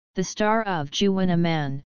The star of Juwanna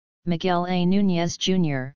Mann, Miguel A. Núñez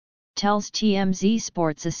Jr., tells TMZ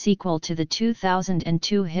Sports a sequel to the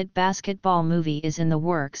 2002 hit basketball movie is in the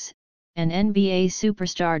works, and NBA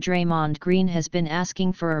superstar Draymond Green has been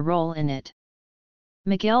asking for a role in it.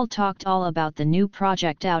 Miguel talked all about the new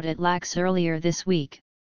project out at LAX earlier this week,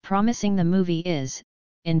 promising the movie is,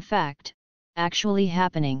 in fact, actually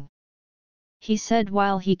happening. He said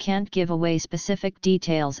while he can't give away specific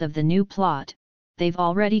details of the new plot, they've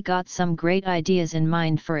already got some great ideas in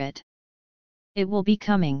mind for it. It will be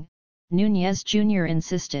coming, Núñez Jr.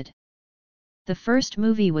 insisted. The first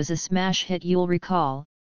movie was a smash hit, you'll recall.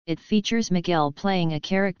 It features Miguel playing a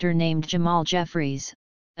character named Jamal Jeffries,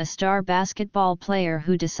 a star basketball player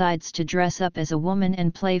who decides to dress up as a woman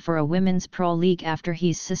and play for a women's pro league after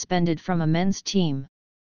he's suspended from a men's team.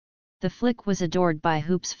 The flick was adored by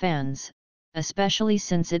hoops fans, especially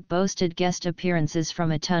since it boasted guest appearances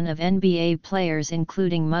from a ton of NBA players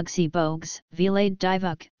including Muggsy Bogues, Vlade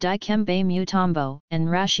Divac, Dikembe Mutombo, and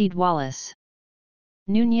Rasheed Wallace.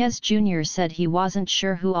 Núñez Jr. said he wasn't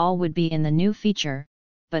sure who all would be in the new feature,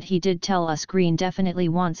 but he did tell us Green definitely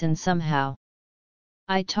wants in somehow.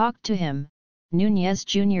 I talked to him, Núñez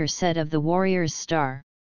Jr. said of the Warriors star.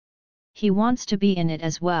 He wants to be in it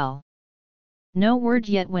as well. No word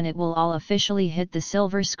yet when it will all officially hit the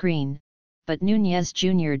silver screen, but Núñez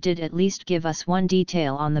Jr. did at least give us one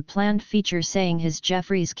detail on the planned feature, saying his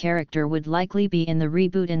Jeffries character would likely be in the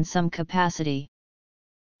reboot in some capacity.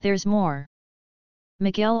 There's more.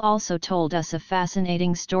 Miguel also told us a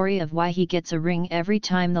fascinating story of why he gets a ring every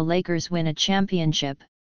time the Lakers win a championship,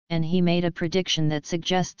 and he made a prediction that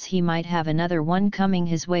suggests he might have another one coming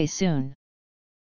his way soon.